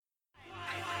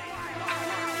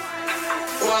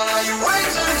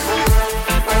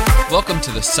Welcome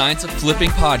to the Science of Flipping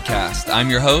podcast. I'm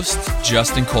your host,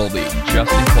 Justin Colby.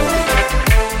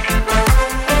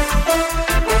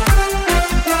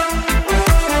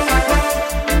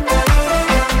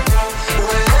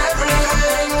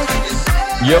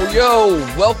 Yo,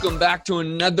 welcome back to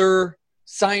another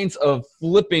Science of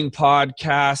Flipping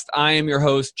podcast. I am your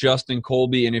host, Justin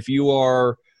Colby, and if you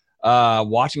are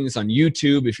watching this on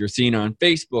YouTube, if you're seeing it on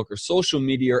Facebook or social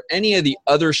media or any of the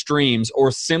other streams,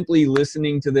 or simply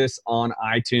listening to this on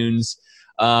iTunes,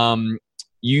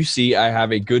 you see I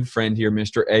have a good friend here,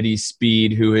 Mr. Eddie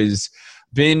Speed, who has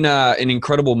been an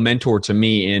incredible mentor to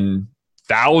me and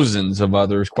thousands of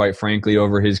others, quite frankly,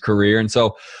 over his career. And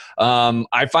so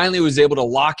I finally was able to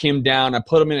lock him down. I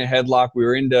put him in a headlock. We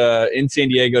were in San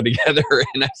Diego together,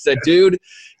 and I said, dude,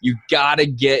 you got to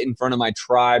get in front of my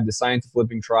tribe, the Science of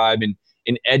Flipping tribe, and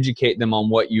educate them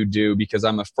on what you do, because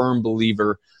I'm a firm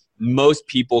believer most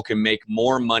people can make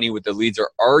more money with the leads they're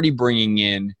already bringing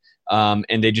in,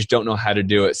 and they just don't know how to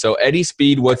do it. So Eddie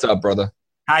Speed, what's up, brother?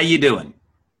 How you doing?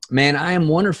 Man, I am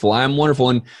wonderful.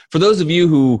 And for those of you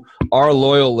who are a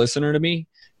loyal listener to me,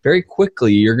 very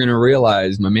quickly you're going to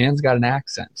realize my man's got an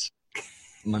accent.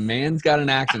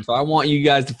 So I want you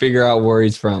guys to figure out where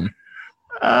he's from.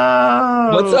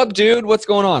 What's up, dude? What's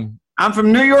going on? I'm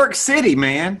from New York City,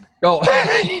 man. Oh,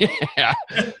 yeah.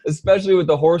 Especially with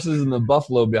the horses and the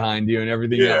buffalo behind you and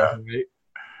everything else. Right?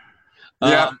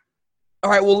 Yeah. All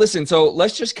right. Well, listen, so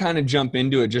let's just kind of jump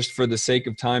into it just for the sake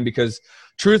of time, because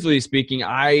truthfully speaking,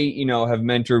 I, have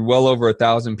mentored well over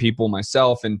 1,000 people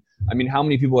myself. And I mean, how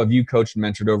many people have you coached and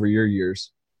mentored over your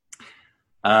years?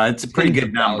 It's a pretty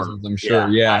good number. I'm sure.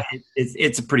 Yeah.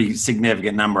 It's a pretty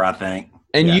significant number, I think.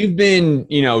 And you've been,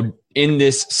 in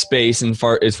this space as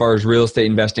far as real estate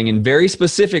investing, and very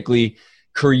specifically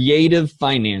creative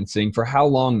financing, for how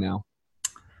long now?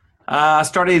 I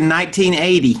started in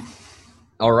 1980.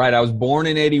 All right. I was born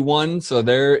in 81. So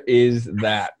there is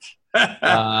that.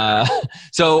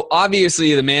 So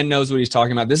obviously the man knows what he's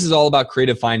talking about. This is all about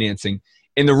creative financing.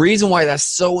 And the reason why that's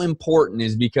so important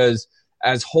is because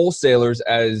as wholesalers,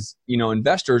 as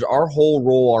investors, our whole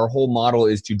role, our whole model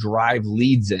is to drive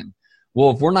leads in.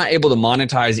 Well, if we're not able to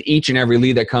monetize each and every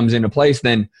lead that comes into place,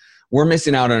 then we're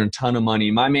missing out on a ton of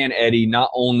money. My man Eddie not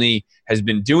only has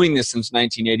been doing this since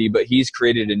 1980, but he's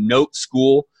created a note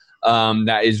school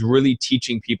that is really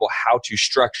teaching people how to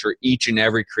structure each and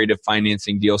every creative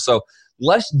financing deal. So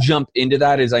let's jump into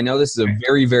that, as I know this is a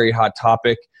very, very hot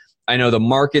topic. I know the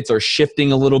markets are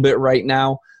shifting a little bit right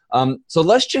now. So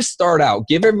let's just start out.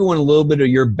 Give everyone a little bit of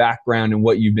your background and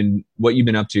what you've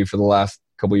been up to for the last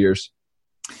couple of years.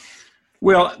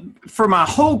 Well, for my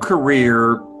whole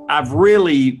career, I've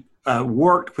really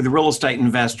worked with real estate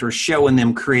investors, showing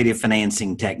them creative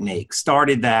financing techniques.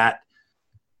 Started that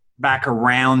back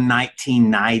around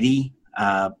 1990,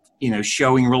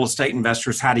 showing real estate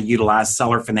investors how to utilize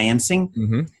seller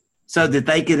financing so that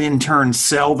they could in turn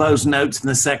sell those notes in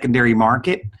the secondary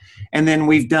market. And then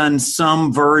we've done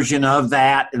some version of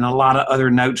that and a lot of other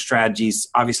note strategies,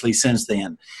 obviously, since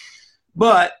then.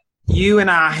 But you and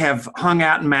I have hung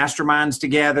out in masterminds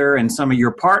together, and some of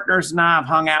your partners and I have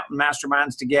hung out in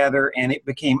masterminds together, and it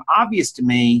became obvious to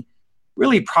me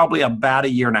really probably about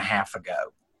 1.5 years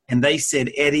ago. And they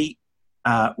said, Eddie,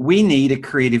 we need a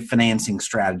creative financing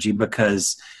strategy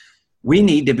because we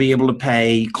need to be able to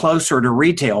pay closer to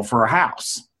retail for a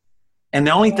house. And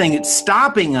the only thing that's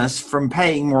stopping us from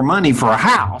paying more money for a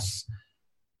house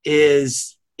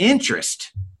is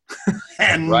interest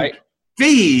and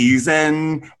fees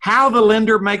and how the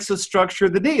lender makes us structure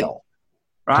the deal,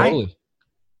 right? Totally.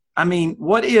 I mean,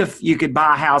 what if you could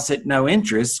buy a house at no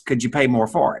interest? Could you pay more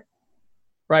for it?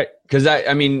 Right. Because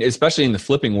I mean, especially in the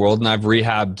flipping world, and I've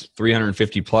rehabbed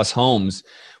 350 plus homes,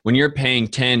 when you're paying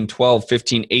 10, 12,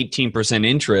 15, 18%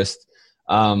 interest,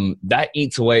 that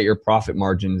eats away at your profit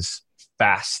margins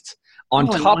fast. On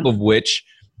top of which,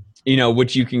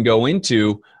 which you can go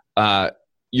into,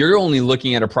 you're only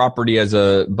looking at a property as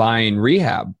a buy and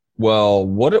rehab. Well,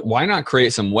 why not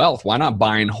create some wealth? Why not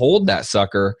buy and hold that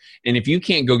sucker? And if you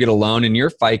can't go get a loan and your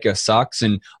FICA sucks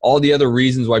and all the other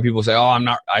reasons why people say,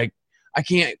 oh, I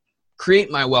can't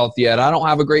create my wealth yet. I don't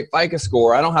have a great FICA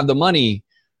score. I don't have the money.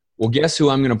 Well, guess who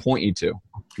I'm going to point you to?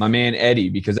 My man, Eddie,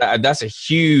 because that's a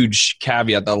huge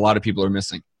caveat that a lot of people are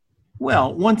missing.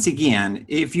 Well, once again,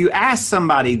 if you ask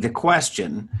somebody the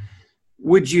question,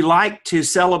 would you like to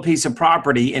sell a piece of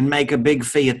property and make a big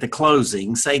fee at the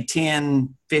closing, say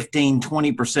 10, 15,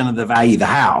 20% of the value of the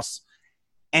house,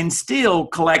 and still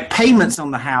collect payments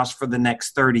on the house for the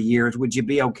next 30 years? Would you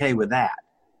be okay with that?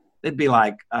 They'd be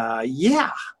like,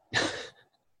 yeah.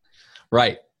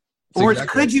 Right. Or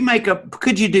could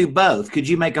you do both? Could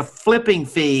you make a flipping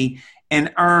fee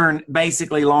and earn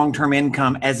basically long-term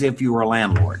income as if you were a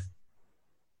landlord?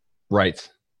 Right.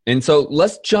 And so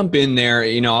let's jump in there.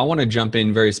 I want to jump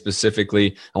in very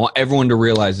specifically. I want everyone to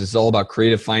realize this is all about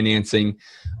creative financing,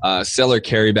 seller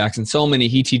carrybacks, and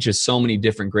he teaches so many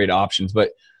different great options.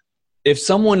 But if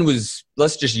someone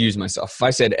let's just use myself. If I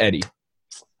said, Eddie,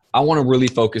 I want to really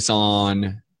focus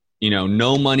on,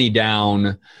 no money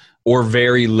down or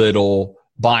very little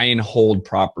buy and hold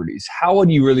properties, how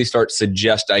would you really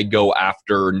suggest I go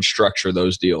after and structure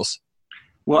those deals?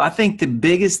 Well, I think the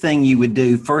biggest thing you would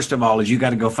do, first of all, is you got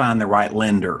to go find the right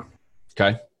lender.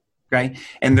 Okay.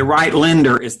 And the right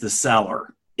lender is the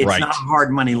seller. It's right. not a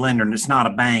hard money lender, and it's not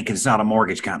a bank, and it's not a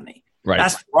mortgage company. Right.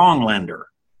 That's the wrong lender.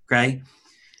 Okay.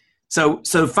 So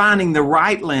finding the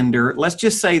right lender, let's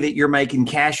just say that you're making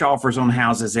cash offers on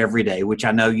houses every day, which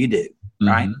I know you do,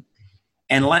 right? Mm-hmm.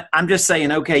 And I'm just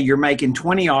saying, okay, you're making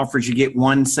 20 offers, you get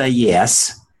one say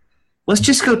yes. Let's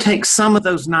just go take some of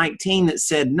those 19 that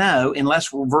said no, and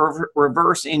let's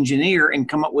reverse engineer and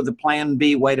come up with a plan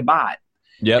B way to buy it.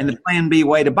 Yep. And the plan B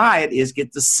way to buy it is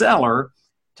get the seller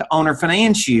to owner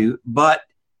finance you, but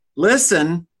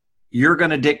listen, you're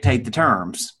going to dictate the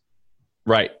terms.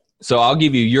 Right. So I'll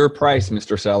give you your price,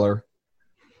 Mr. Seller,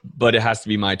 but it has to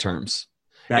be my terms.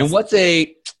 And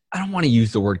I don't want to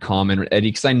use the word common, Eddie,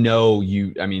 because I know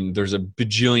there's a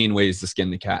bajillion ways to skin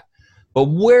the cat. But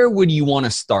where would you want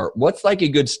to start? What's a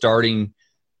good starting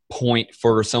point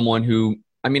for someone who,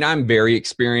 I'm very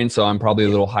experienced, so I'm probably a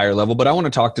little higher level, but I want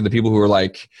to talk to the people who are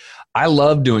like, I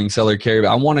love doing seller carry,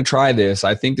 but I want to try this.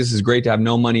 I think this is great to have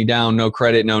no money down, no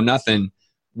credit, no nothing.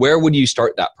 Where would you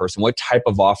start that person? What type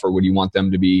of offer would you want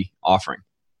them to be offering?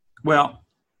 Well,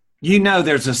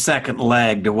 there's a second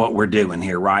leg to what we're doing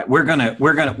here, right?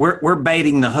 We're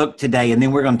baiting the hook today, and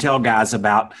then we're going to tell guys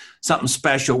about something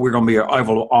special we're going to be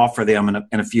able to offer them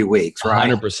in a few weeks, right?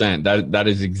 100%. That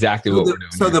is exactly what we're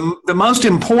doing. So the most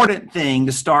important thing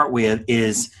to start with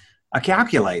is a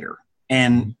calculator,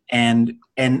 and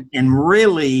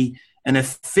really an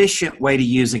efficient way to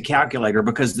use a calculator,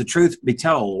 because the truth be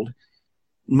told,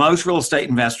 most real estate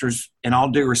investors, in all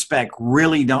due respect,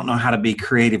 really don't know how to be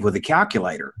creative with a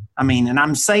calculator. And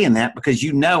I'm saying that because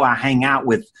I hang out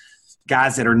with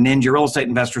guys that are ninja real estate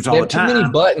investors all the time. Too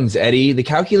many buttons, Eddie. The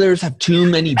calculators have too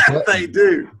many buttons.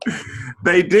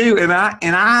 They do, and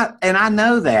I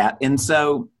know that. And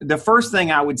so the first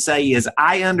thing I would say is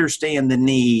I understand the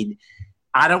need.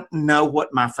 I don't know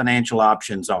what my financial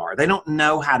options are. They don't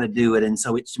know how to do it, and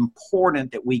so it's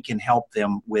important that we can help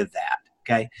them with that.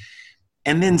 Okay.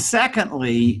 And then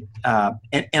secondly,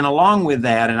 and along with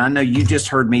that, and I know you just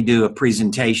heard me do a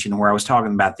presentation where I was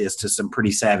talking about this to some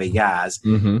pretty savvy guys.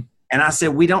 Mm-hmm. And I said,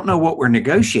 we don't know what we're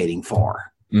negotiating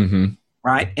for. Mm-hmm.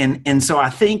 Right. And so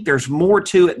I think there's more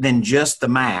to it than just the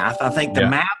math. I think the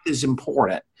math is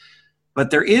important, but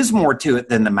there is more to it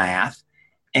than the math.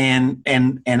 And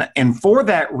for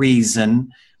that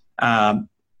reason,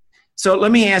 so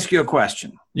let me ask you a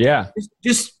question. Yeah.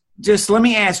 Just let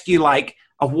me ask you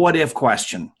a what if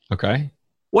question. Okay.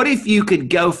 What if you could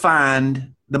go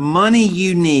find the money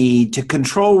you need to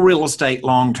control real estate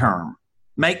long term,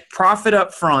 make profit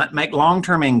up front, make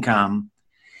long-term income,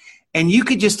 and you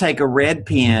could just take a red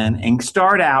pen and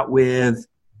start out with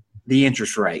the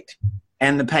interest rate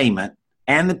and the payment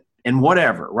and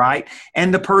whatever, right?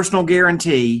 And the personal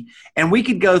guarantee, and we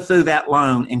could go through that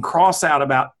loan and cross out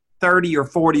about 30 or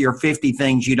 40 or 50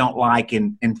 things you don't like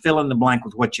and fill in the blank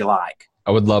with what you like. I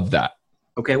would love that.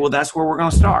 Okay, well, that's where we're going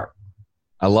to start.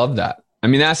 I love that.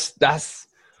 That's,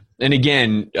 and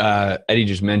again, Eddie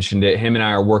just mentioned it. Him and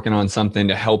I are working on something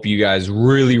to help you guys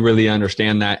really, really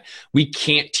understand that. We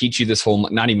can't teach you this whole,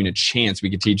 not even a chance. We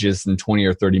could teach you this in 20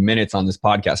 or 30 minutes on this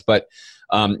podcast, but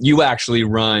you actually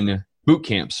run boot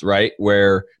camps, right?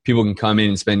 Where people can come in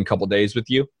and spend a couple days with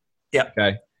you. Yeah.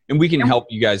 Okay. And we can help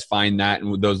you guys find that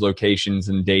and with those locations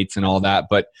and dates and all that.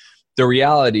 But the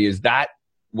reality is that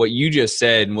what you just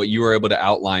said and what you were able to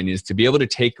outline is to be able to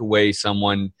take away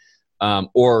someone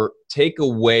or take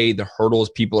away the hurdles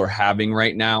people are having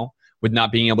right now with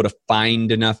not being able to find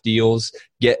enough deals,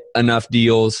 get enough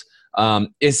deals,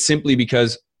 is simply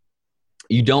because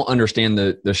you don't understand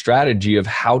the strategy of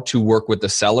how to work with the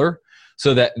seller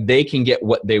so that they can get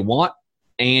what they want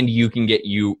and you can get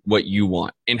you what you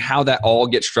want, and how that all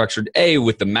gets structured,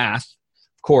 with the math,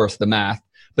 of course, the math,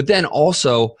 but then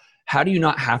also, how do you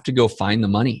not have to go find the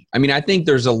money? I think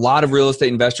there's a lot of real estate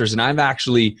investors, and I've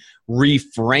actually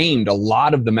reframed a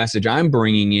lot of the message I'm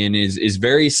bringing in is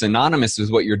very synonymous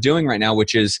with what you're doing right now,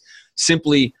 which is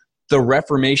simply the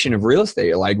reformation of real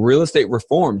estate, like real estate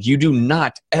reforms. You do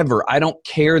not ever, I don't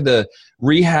care the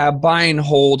rehab, buy and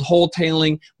hold,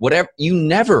 wholetailing, whatever, you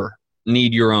never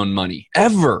need your own money,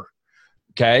 ever.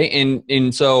 Okay.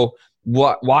 And so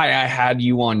why I had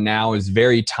you on now is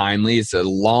very timely. It's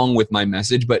along with my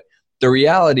message, but the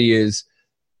reality is,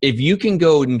 if you can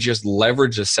go and just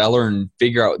leverage a seller and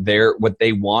figure out what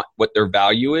they want, what their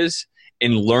value is,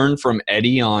 and learn from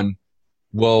Eddie on,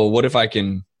 well, what if I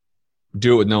can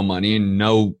do it with no money and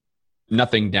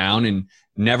nothing down and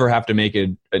never have to make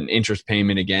an interest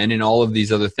payment again and all of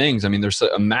these other things. I mean, there's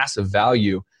a massive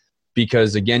value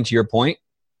because, again, to your point,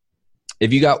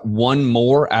 if you got one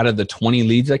more out of the 20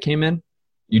 leads that came in,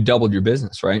 you doubled your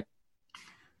business, right?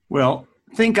 Well,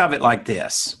 think of it like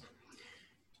this.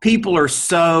 People are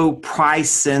so price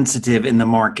sensitive in the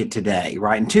market today,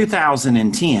 right? In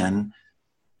 2010,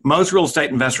 most real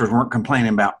estate investors weren't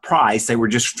complaining about price. They were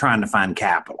just trying to find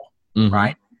capital,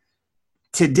 right?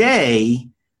 Today,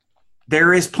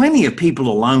 there is plenty of people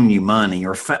to loan you money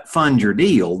or fund your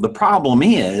deal. The problem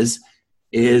is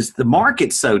the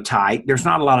market's so tight, there's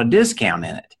not a lot of discount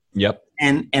in it. Yep.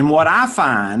 And what I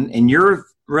find, and you're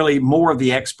really more of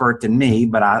the expert than me,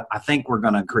 but I think we're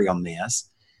going to agree on this,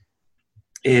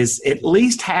 is at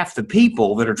least half the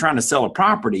people that are trying to sell a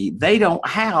property, they don't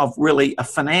have really a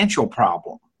financial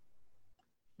problem.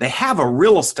 They have a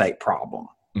real estate problem.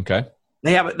 Okay.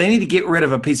 They need to get rid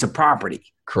of a piece of property.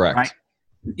 Correct. Right?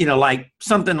 You know, like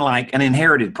something like an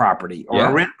inherited property or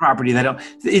a rent property.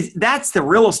 That's the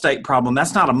real estate problem.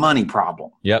 That's not a money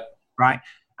problem. Yep. Right.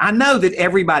 I know that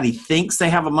everybody thinks they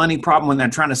have a money problem when they're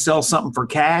trying to sell something for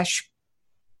cash.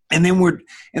 And then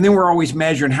we're always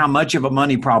measuring how much of a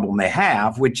money problem they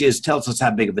have, which tells us how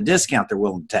big of a discount they're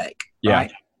willing to take. Yeah.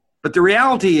 Right. But the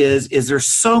reality is there's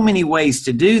so many ways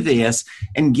to do this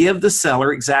and give the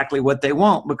seller exactly what they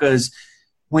want. Because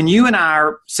when you and I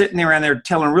are sitting around there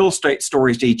telling real estate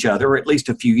stories to each other, or at least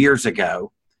a few years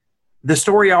ago, the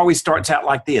story always starts out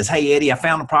like this. Hey, Eddie, I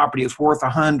found a property. It's worth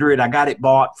 100. I got it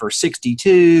bought for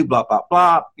 62, blah, blah,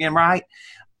 blah. You know, right?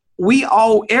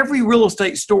 Every real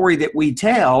estate story that we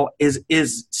tell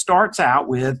starts out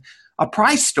with a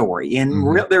price story.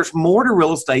 And there's more to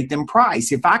real estate than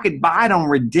price. If I could buy it on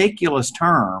ridiculous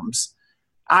terms,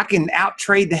 I can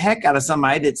out-trade the heck out of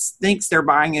somebody that thinks they're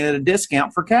buying it at a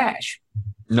discount for cash.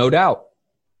 No doubt.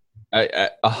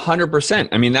 100%.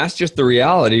 I mean, that's just the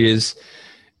reality is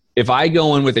if I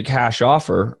go in with a cash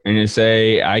offer and you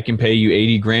say, I can pay you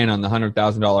 80 grand on the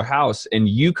 $100,000 house, and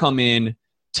you come in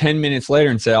 10 minutes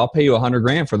later and say, I'll pay you 100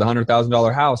 grand for the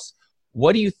 $100,000 house.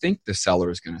 What do you think the seller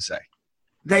is going to say?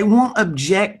 They won't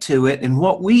object to it. And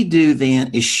what we do then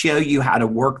is show you how to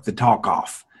work the talk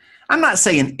off. I'm not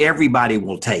saying everybody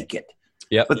will take it.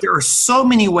 Yep. But there are so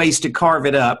many ways to carve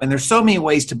it up, and there's so many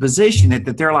ways to position it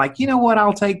that they're like, you know what,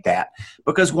 I'll take that.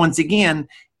 Because once again,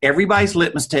 everybody's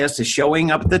litmus test is showing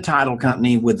up at the title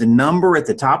company with the number at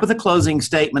the top of the closing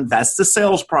statement. That's the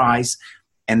sales price.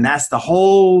 And that's the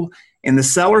whole, in the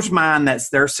seller's mind, that's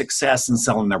their success in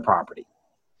selling their property.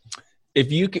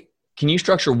 If you can you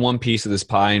structure one piece of this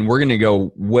pie, and we're going to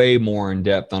go way more in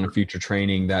depth on a future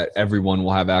training that everyone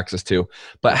will have access to,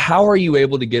 but how are you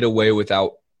able to get away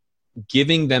without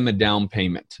giving them a down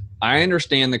payment? I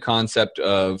understand the concept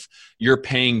of you're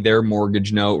paying their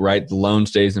mortgage note, right? The loan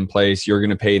stays in place. You're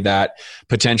going to pay that,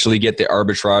 potentially get the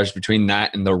arbitrage between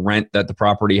that and the rent that the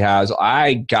property has.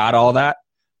 I got all that.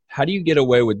 How do you get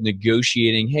away with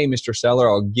negotiating? Hey, Mr. Seller,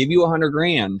 I'll give you 100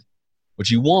 grand, what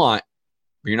you want,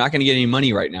 but you're not going to get any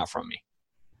money right now from me.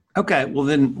 Okay. Well,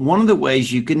 then one of the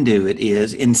ways you can do it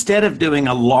is instead of doing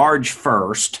a large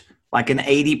first, like an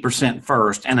 80%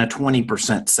 first and a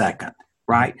 20% second,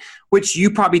 right? Which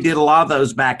you probably did a lot of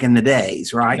those back in the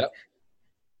days, right? Yep.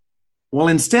 Well,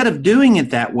 instead of doing it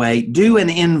that way, do an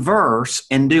inverse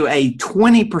and do a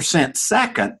 20%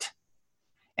 second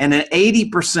and a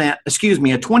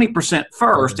 20%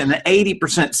 first and an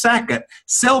 80% second.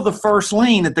 Sell the first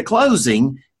lien at the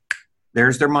closing.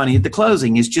 There's their money at the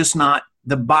closing. It's just not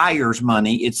the buyer's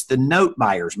money. It's the note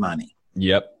buyer's money.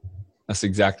 Yep. That's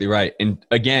exactly right. And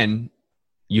again,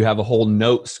 you have a whole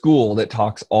note school that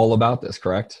talks all about this,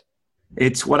 correct?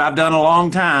 It's what I've done a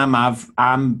long time.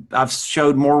 I've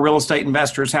showed more real estate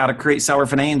investors how to create seller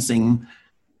financing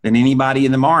than anybody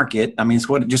in the market. I mean,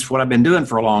 it's what I've been doing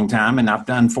for a long time, and I've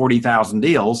done 40,000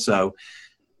 deals. So,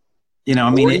 you know, I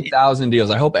mean, 40,000 deals.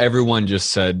 I hope everyone just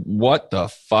said, "What the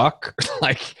fuck?"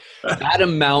 Like that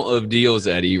amount of deals,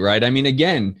 Eddie. Right? I mean,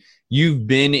 again, you've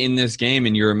been in this game,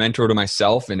 and you're a mentor to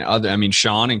myself and other. I mean,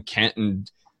 Sean and Kent,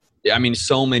 and I mean,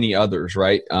 so many others,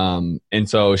 right? And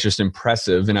so it's just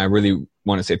impressive, and I really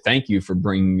want to say thank you for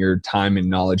bringing your time and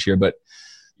knowledge here. But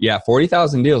Yeah,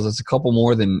 40,000 deals. That's a couple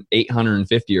more than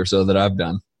 850 or so that I've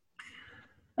done.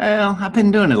 Well, I've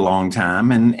been doing it a long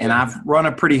time, and I've run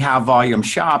a pretty high volume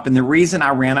shop. And the reason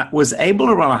I was able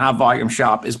to run a high volume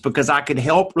shop is because I could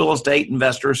help real estate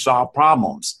investors solve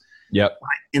problems. Yep.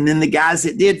 And then the guys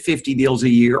that did 50 deals a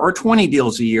year or 20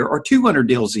 deals a year or 200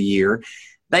 deals a year,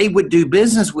 they would do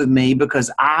business with me because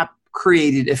I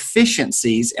created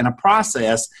efficiencies and a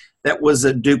process that was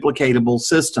a duplicatable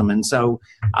system. And so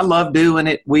I love doing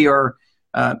it. We are,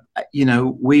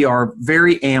 we are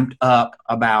very amped up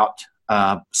about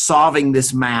solving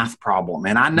this math problem.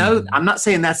 And I know I'm not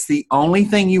saying that's the only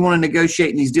thing you want to negotiate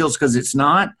in these deals, because it's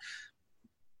not.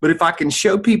 But if I can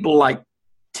show people like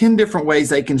 10 different ways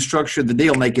they can structure the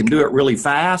deal and they can do it really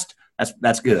fast,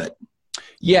 that's good.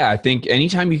 Yeah, I think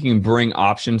anytime you can bring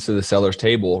options to the seller's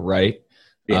table, right?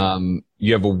 Yeah.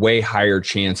 You have a way higher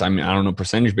chance. I mean, I don't know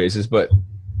percentage basis, but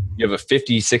you have a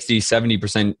 50, 60,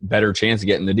 70% better chance of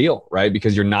getting the deal, right?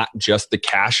 Because you're not just the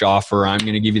cash offer. I'm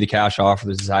going to give you the cash offer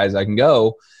that's as high as I can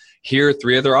go. Here are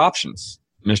 3 other options.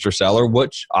 Mr. Seller,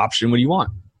 which option would you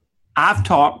want? I've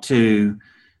talked to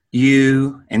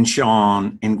you and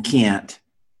Sean and Kent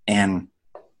and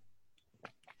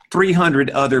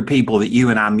 300 other people that you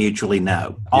and I mutually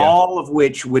know, all of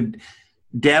which would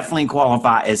definitely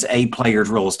qualify as A players,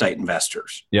 real estate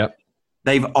investors. Yep.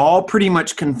 They've all pretty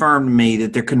much confirmed to me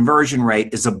that their conversion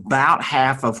rate is about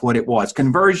half of what it was.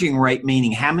 Conversion rate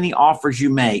meaning how many offers you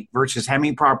make versus how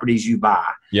many properties you buy.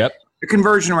 Yep. The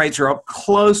conversion rates are up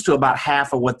close to about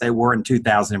half of what they were in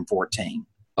 2014.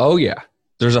 Oh, yeah.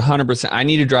 There's 100%. I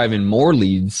need to drive in more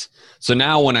leads. So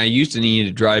now when I used to need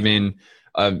to drive in,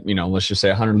 let's just say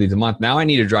 100 leads a month, now I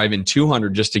need to drive in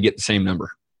 200 just to get the same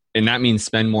number. And that means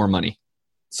spend more money.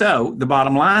 So the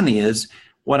bottom line is,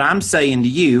 what I'm saying to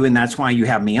you, and that's why you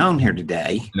have me on here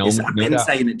today, I've been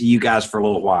saying it to you guys for a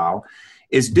little while,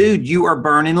 is, dude, you are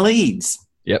burning leads.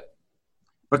 Yep.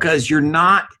 Because you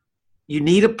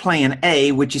need a plan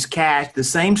A, which is cash, the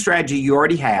same strategy you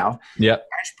already have. Yep.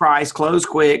 Cash price, close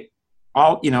quick,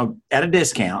 all, at a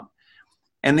discount.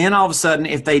 And then all of a sudden,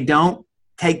 if they don't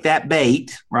take that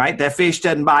bait, right, that fish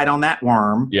doesn't bite on that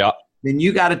worm. Yep. Then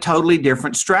you got a totally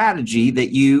different strategy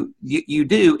that you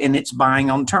do, and it's buying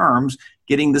on terms,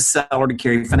 getting the seller to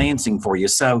carry financing for you.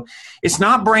 So it's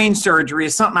not brain surgery.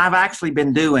 It's something I've actually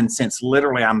been doing since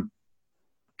literally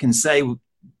since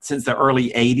the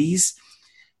early 80s.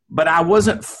 But I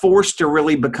wasn't forced to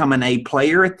really become an A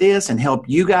player at this and help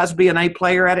you guys be an A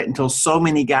player at it until so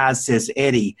many guys says,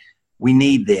 Eddie, we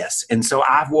need this. And so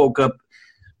I've woke up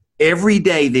every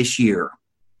day this year,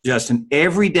 Justin,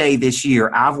 every day this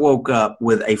year, I've woke up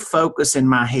with a focus in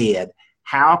my head.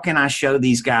 How can I show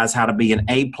these guys how to be an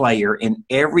A player in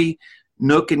every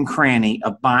nook and cranny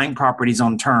of buying properties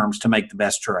on terms to make the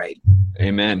best trade?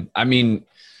 Amen. I mean,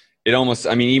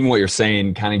 even what you're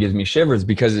saying kind of gives me shivers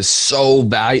because it's so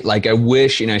bad. Like, I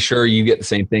wish, and I'm sure you get the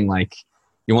same thing, like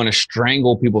you want to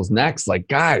strangle people's necks. Like,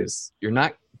 guys, you're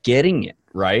not getting it,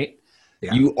 right?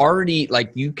 Yeah. You already,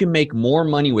 you can make more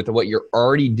money with what you're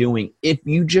already doing if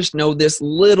you just know this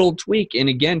little tweak. And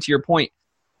again, to your point,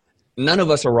 none of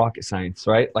us are rocket science,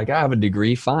 right? Like, I have a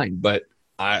degree, fine, but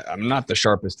I'm not the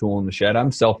sharpest tool in the shed. I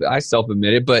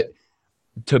self-admit it, but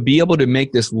to be able to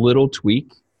make this little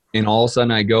tweak and all of a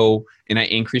sudden I go and I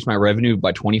increase my revenue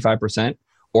by 25%,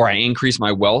 or I increase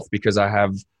my wealth because I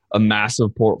have a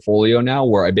massive portfolio now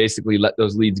where I basically let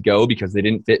those leads go because they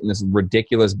didn't fit in this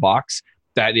ridiculous box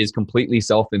that is completely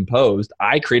self-imposed.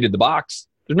 I created the box.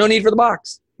 There's no need for the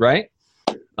box, right?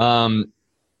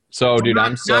 So, dude,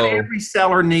 not every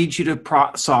seller needs you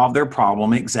to solve their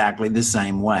problem exactly the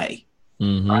same way,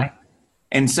 right?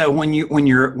 And so when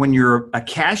you're a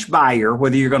cash buyer,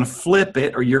 whether you're going to flip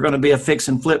it or you're going to be a fix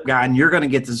and flip guy and you're going to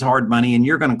get this hard money and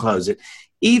you're going to close it,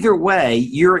 either way,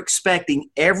 you're expecting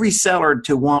every seller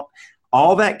to want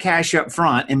all that cash up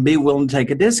front and be willing to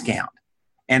take a discount.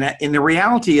 And the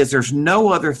reality is there's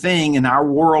no other thing in our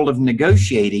world of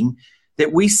negotiating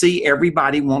that we see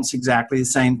everybody wants exactly the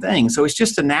same thing. So it's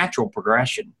just a natural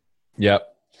progression. Yep.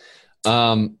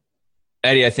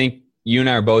 Eddie, I think you and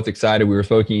I are both excited. We were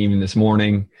speaking even this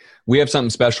morning. We have something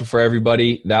special for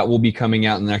everybody that will be coming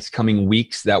out in the next coming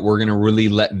weeks that we're going to really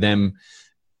let them,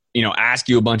 ask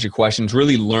you a bunch of questions,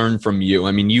 really learn from you.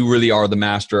 I mean, you really are the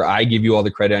master. I give you all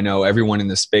the credit. I know everyone in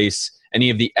the space, any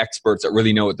of the experts that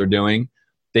really know what they're doing,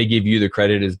 they give you the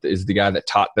credit as the guy that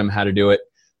taught them how to do it.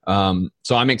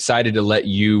 So I'm excited to let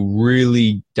you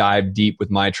really dive deep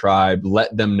with my tribe,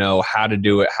 let them know how to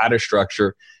do it, how to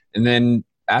structure, and then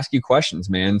ask you questions,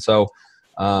 man. So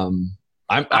I'll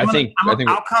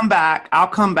come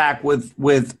back with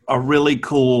a really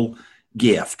cool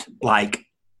gift, like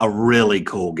a really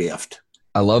cool gift.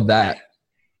 I love that.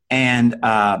 And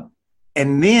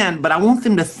then, but I want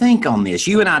them to think on this.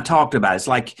 You and I talked about it. It's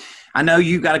like, I know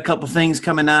you got a couple things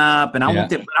coming up, and I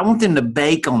want them to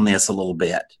bake on this a little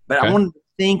bit. But I want them to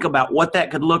think about what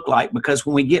that could look like, because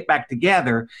when we get back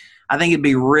together, I think it'd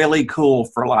be really cool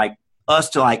for like us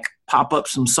to like pop up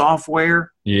some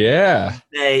software. Yeah.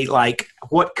 Say like,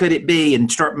 what could it be,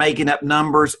 and start making up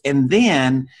numbers, and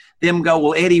then them go,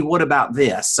 well, Eddie, what about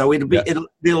this? So it'll be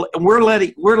we're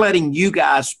letting you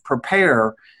guys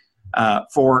prepare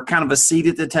for kind of a seat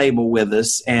at the table with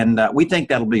us, and we think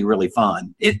that'll be really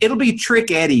fun. It'll be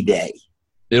Trick Eddie Day.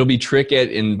 It'll be Trick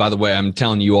Eddie, and by the way, I'm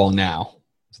telling you all now,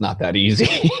 it's not that easy.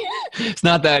 It's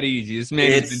not that easy. This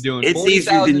man has been doing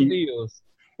 40,000 deals.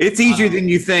 It's easier than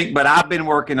you think, but I've been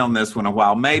working on this one a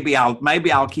while. Maybe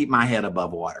I'll keep my head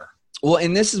above water. Well,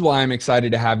 and this is why I'm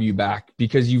excited to have you back,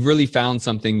 because you've really found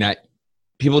something that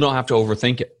people don't have to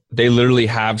overthink it. They literally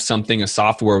have something, a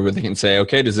software where they can say,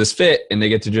 okay, does this fit? And they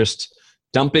get to just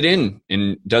dump it in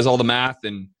and does all the math,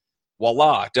 and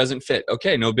voila, it doesn't fit.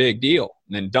 Okay, no big deal.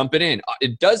 And then dump it in.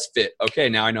 It does fit. Okay,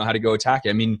 now I know how to go attack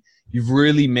it. I mean, you've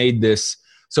really made this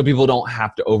so people don't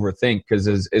have to overthink, because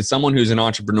as someone who's an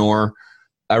entrepreneur,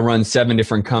 I run 7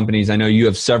 different companies. I know you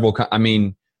have several. I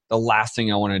mean, the last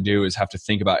thing I want to do is have to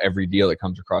think about every deal that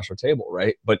comes across our table,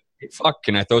 right? But fuck,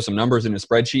 can I throw some numbers in a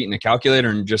spreadsheet and a calculator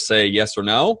and just say yes or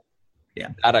no?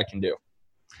 Yeah, that I can do.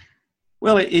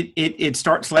 Well, it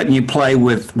starts letting you play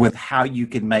with how you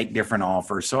can make different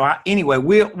offers. So anyway,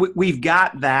 we've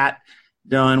got that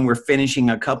done. We're finishing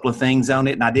a couple of things on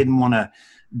it, and I didn't want to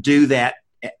do that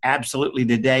absolutely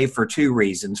today for 2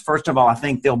 reasons. First of all, I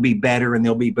think they'll be better, and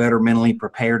they'll be better mentally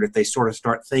prepared if they sort of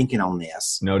start thinking on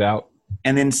this. No doubt.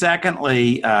 And then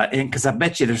secondly, and because I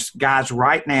bet you there's guys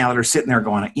right now that are sitting there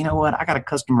going, you know what, I got a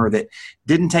customer that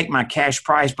didn't take my cash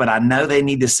price, but I know they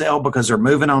need to sell because they're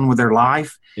moving on with their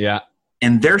life. Yeah.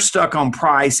 And they're stuck on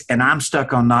price, and I'm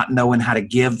stuck on not knowing how to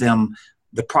give them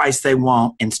the price they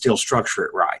want and still structure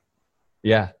it right.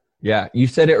 Yeah. Yeah. You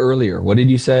said it earlier. What did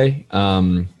you say?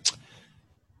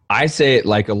 I say it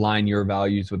like align your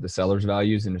values with the seller's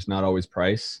values, and it's not always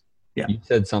price. Yeah. You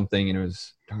said something, and it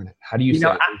was, darn it. How do you say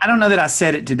it? I don't know that I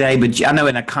said it today, but I know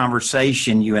in a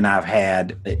conversation you and I have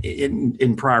had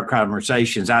in prior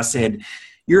conversations, I said,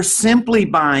 you're simply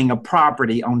buying a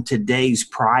property on today's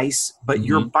price, but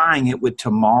you're buying it with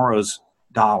tomorrow's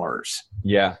dollars.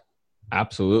 Yeah,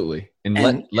 absolutely.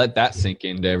 And let that sink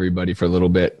into everybody for a little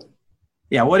bit.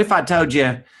 Yeah. What if I told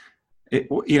you,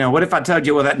 what if I told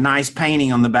you, well, that nice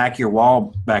painting on the back of your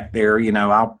wall back there,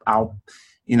 I'll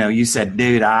you said,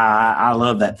 dude, I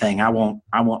love that thing. I want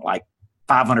like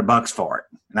 $500 for it.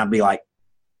 And I'd be like,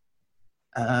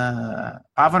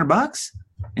 $500?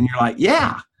 And you're like,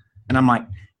 yeah. And I'm like,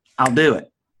 I'll do it.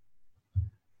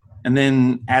 And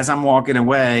then as I'm walking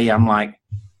away, I'm like,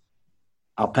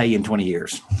 I'll pay you in 20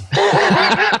 years.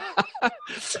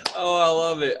 Oh, I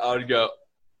love it. I would go,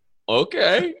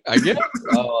 okay, I get it.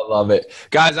 Oh, I love it.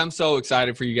 Guys, I'm so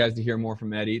excited for you guys to hear more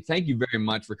from Eddie. Thank you very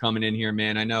much for coming in here,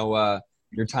 man. I know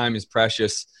your time is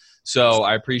precious, so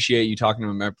I appreciate you talking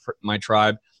to my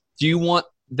tribe. Do you want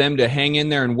them to hang in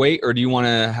there and wait, or do you want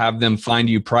to have them find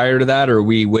you prior to that, or are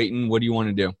we waiting? What do you want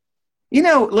to do?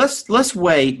 Let's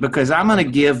wait, because I'm going to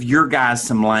give your guys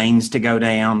some lanes to go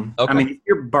down. Okay. I mean, if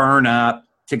you're burn up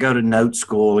to go to note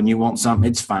school and you want something,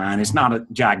 it's fine. It's not a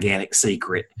gigantic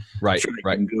secret. Right, sure,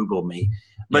 right. You can Google me.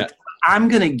 But I'm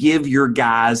going to give your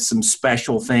guys some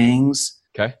special things.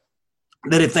 Okay.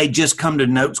 That if they just come to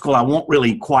note school, I won't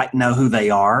really quite know who they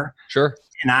are. Sure.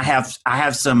 And I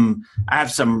have some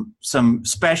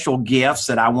special gifts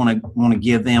that I want to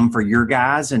give them for your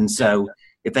guys. And so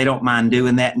if they don't mind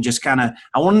doing that, and just kind of,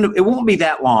 it won't be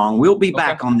that long. We'll be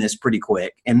back on this pretty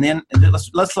quick. And then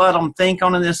let's let them think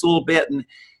on this a little bit,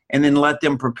 and then let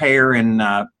them prepare. In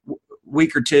a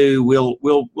week or 2,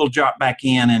 we'll drop back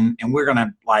in, and we're going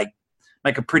to like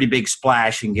make a pretty big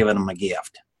splash and give them a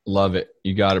gift. Love it.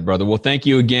 You got it, brother. Well, thank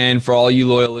you again for all you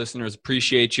loyal listeners.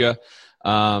 Appreciate you.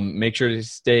 Make sure to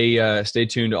stay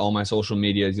tuned to all my social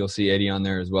medias. You'll see Eddie on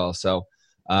there as well. So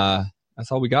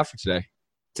that's all we got for today.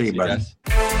 See you, buddy. Guys.